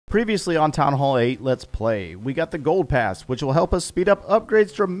Previously on Town Hall 8 Let's Play, we got the Gold Pass, which will help us speed up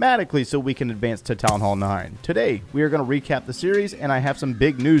upgrades dramatically so we can advance to Town Hall 9. Today, we are going to recap the series, and I have some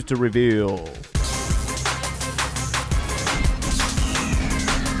big news to reveal.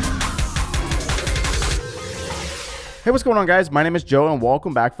 Hey, what's going on, guys? My name is Joe, and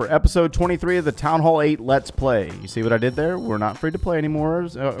welcome back for episode 23 of the Town Hall 8 Let's Play. You see what I did there? We're not free to play anymore,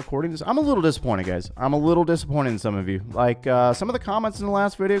 according to this. I'm a little disappointed, guys. I'm a little disappointed in some of you. Like, some of the comments in the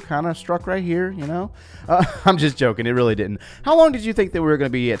last video kind of struck right here, you know? I'm just joking. It really didn't. How long did you think that we were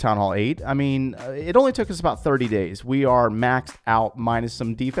going to be at Town Hall 8? I mean, it only took us about 30 days. We are maxed out minus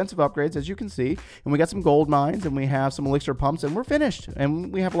some defensive upgrades, as you can see. And we got some gold mines, and we have some elixir pumps, and we're finished.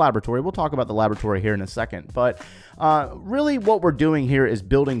 And we have a laboratory. We'll talk about the laboratory here in a second. But really what we're doing here is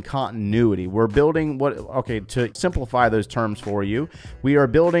building continuity. We're building to simplify those terms for you, we are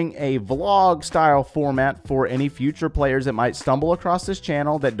building a vlog style format for any future players that might stumble across this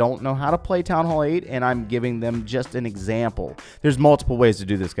channel that don't know how to play Town Hall 8, and I'm giving them just an example. There's multiple ways to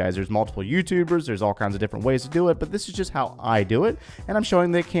do this, guys. There's multiple YouTubers, there's all kinds of different ways to do it, but this is just how I do it, and I'm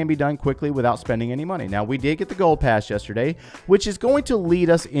showing that it can be done quickly without spending any money. Now, we did get the gold pass yesterday, which is going to lead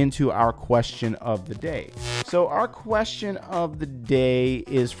us into our question of the day. So our question of the day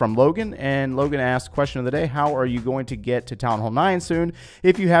is from Logan, and Logan asked, question of the day, how are you going to get to Town Hall 9 soon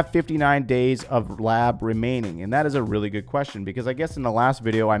if you have 59 days of lab remaining? And that is a really good question, because I guess in the last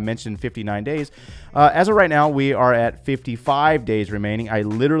video I mentioned 59 days. As of right now, we are at 55 days remaining. I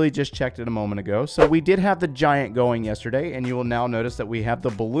literally just checked it a moment ago. So we did have the giant going yesterday, and you will now notice that we have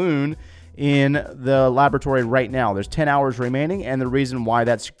the balloon in the laboratory right now. There's 10 hours remaining, and the reason why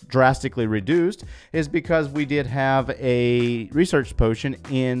that's drastically reduced is because we did have a research potion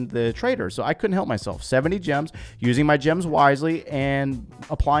in the trader, so I couldn't help myself. 70 gems, using my gems wisely and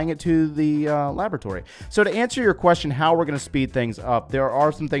applying it to the laboratory. So to answer your question, how we're going to speed things up, there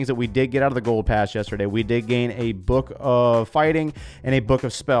are some things that we did get out of the gold pass yesterday. We did gain a book of fighting and a book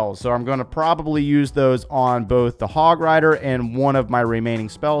of spells, so I'm going to probably use those on both the hog rider and one of my remaining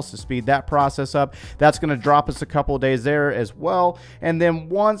spells to speed that process up. That's going to drop us a couple of days there as well. And then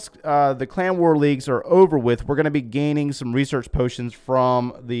once the clan war leagues are over with, we're going to be gaining some research potions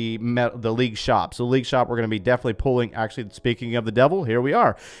from the league shop. So league shop, we're going to be definitely pulling, actually, speaking of the devil, here we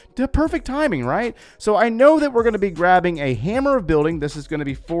are. The perfect timing, right? So I know that we're going to be grabbing a hammer of building. This is going to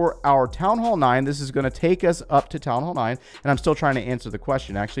be for our Town Hall 9. This is going to take us up to Town Hall 9. And I'm still trying to answer the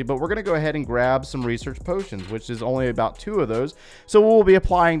question, actually, but we're going to go ahead and grab some research potions, which is only about 2 of those. So we'll be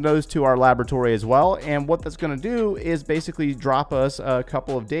applying those to our laboratory as well, and what that's going to do is basically drop us a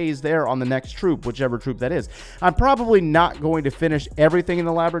couple of days there on the next troop, whichever troop that is. I'm probably not going to finish everything in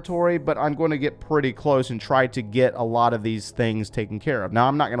the laboratory, but I'm going to get pretty close and try to get a lot of these things taken care of. Now,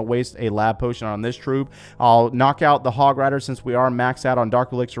 I'm not going to waste a lab potion on this troop. I'll knock out the hog rider since we are maxed out on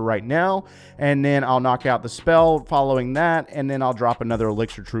dark elixir right now, and then I'll knock out the spell following that, and then I'll drop another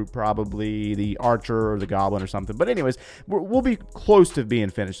elixir troop, probably the archer or the goblin or something. But anyways, we'll be close to being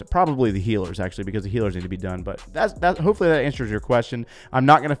finished. Probably the healers, actually, because the healers need to be done. But hopefully that answers your question. I'm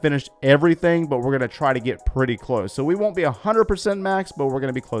not going to finish everything, but we're going to try to get pretty close. So we won't be 100% max, but we're going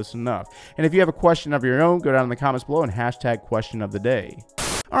to be close enough. And if you have a question of your own, go down in the comments below and hashtag question of the day.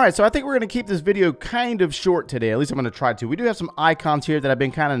 Alright, so I think we're going to keep this video kind of short today. At least I'm going to try to. We do have some icons here that I've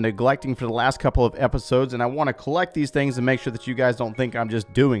been kind of neglecting for the last couple of episodes, and I want to collect these things and make sure that you guys don't think I'm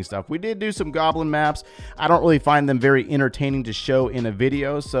just doing stuff. We did do some goblin maps. I don't really find them very entertaining to show in a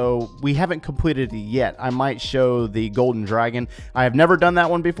video, so we haven't completed it yet. I might show the golden dragon. I have never done that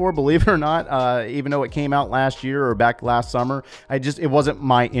one before, believe it or not, even though it came out last year or back last summer. It wasn't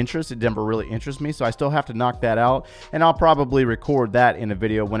my interest. It never really interested me, so I still have to knock that out, and I'll probably record that in a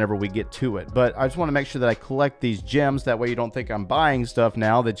video whenever we get to it. But I just want to make sure that I collect these gems, that way you don't think I'm buying stuff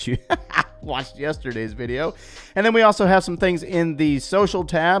now that you watched yesterday's video. And then we also have some things in the social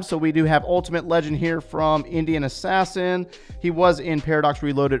tab. So we do have Ultimate Legend here from Indian Assassin. He was in PDX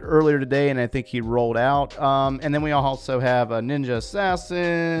Reloaded earlier today, and I think he rolled out. And then we also have Ninja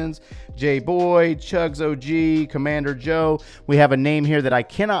Assassins, J-Boy, Chugs OG, Commander Joe. We have a name here that I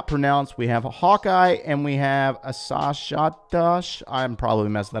cannot pronounce. We have a Hawkeye, and we have Asashatash. I'm probably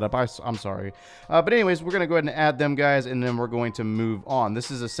messing that up. I'm sorry. But anyways, we're going to go ahead and add them, guys, and then we're going to move on. This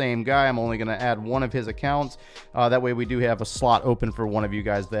is the same guy. I'm only going to add one of his accounts. That way we do have a slot open for one of you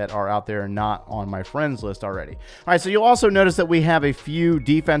guys that are out there and not on my friends list already. All right, so you'll also notice that we have a few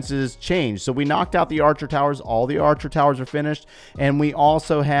defenses changed. So we knocked out the archer towers. All the archer towers are finished, and we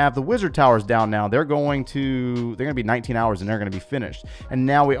also have the wizard towers down now. They're going to be 19 hours, and they're going to be finished. And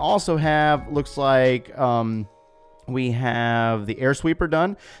now we also have, looks like We have the air sweeper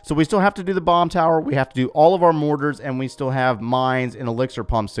done. So we still have to do the bomb tower. We have to do all of our mortars, and we still have mines and elixir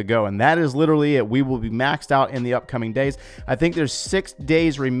pumps to go. And that is literally it. We will be maxed out in the upcoming days. I think there's 6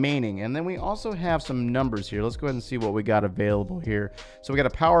 days remaining. And then we also have some numbers here. Let's go ahead and see what we got available here. So we got a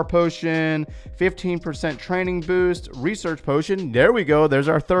power potion, 15% training boost, research potion. There we go. There's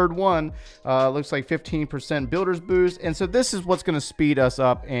our third one. Looks like 15% builder's boost. And so this is what's going to speed us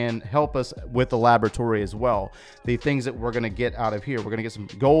up and help us with the laboratory as well. The things that we're going to get out of here. We're going to get some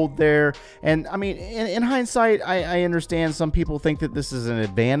gold there. And I mean, in hindsight, I understand some people think that this is an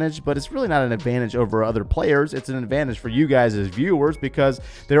advantage, but it's really not an advantage over other players. It's an advantage for you guys as viewers, because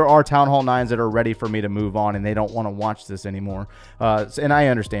there are Town Hall 9s that are ready for me to move on and they don't want to watch this anymore. And I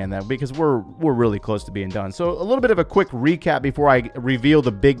understand that, because we're really close to being done. So a little bit of a quick recap before I reveal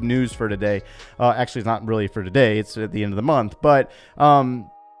the big news for today. Actually, it's not really for today. It's at the end of the month. But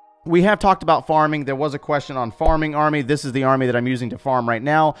we have talked about farming. There was a question on farming army. This is the army that I'm using to farm right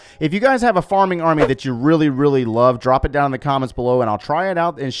now. If you guys have a farming army that you really, really love, drop it down in the comments below and I'll try it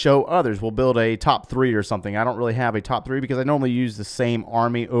out and show others. We'll build a top 3 or something. I don't really have a top 3 because I normally use the same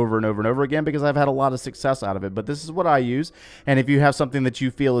army over and over and over again, because I've had a lot of success out of it. But this is what I use. And if you have something that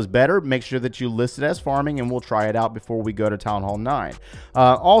you feel is better, make sure that you list it as farming and we'll try it out before we go to Town Hall 9.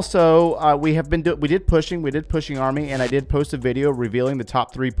 Also, we did pushing army, and I did post a video revealing the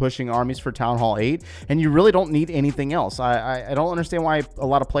top 3 pushing armies for Town Hall 8, and you really don't need anything else. I don't understand why a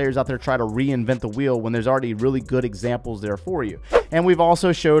lot of players out there try to reinvent the wheel when there's already really good examples there for you. And we've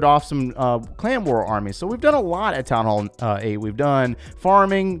also showed off some clan war armies. So we've done a lot at Town Hall 8. We've done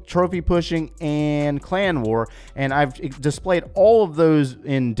farming, trophy pushing, and clan war, and I've displayed all of those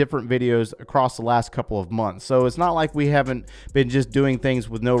in different videos across the last couple of months. So it's not like we haven't been just doing things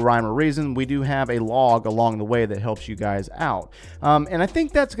with no rhyme or reason. We do have a log along the way that helps you guys out. And I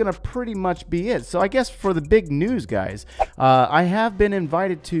think that's going to pretty much be it. So I guess for the big news, guys, I have been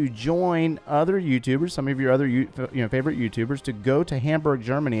invited to join other YouTubers, some of your other favorite YouTubers, to go to Hamburg,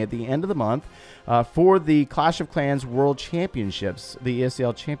 Germany at the end of the month for the Clash of Clans World Championships, the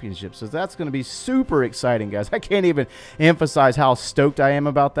ESL Championships. So that's going to be super exciting, guys. I can't even emphasize how stoked I am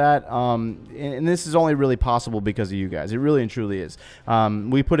about that. And this is only really possible because of you guys. It really and truly is.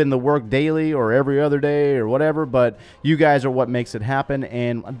 We put in the work daily or every other day or whatever, but you guys are what makes it happen.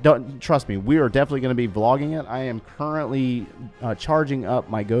 And trust me, we are definitely going to be vlogging it. I am currently charging up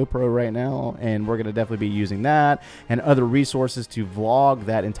my GoPro right now, and we're going to definitely be using that and other resources to vlog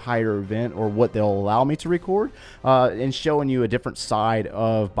that entire event, or what they'll allow me to record, and showing you a different side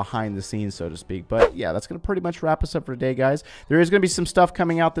of behind the scenes, so to speak. But yeah, that's going to pretty much wrap us up for today, guys. There is going to be some stuff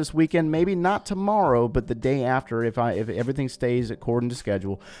coming out this weekend, maybe not tomorrow, but the day after, if everything stays according to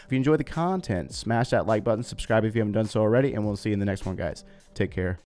schedule. If you enjoy the content, smash that like button, subscribe if you haven't done so already, and we'll see you in the next one, guys. Take care.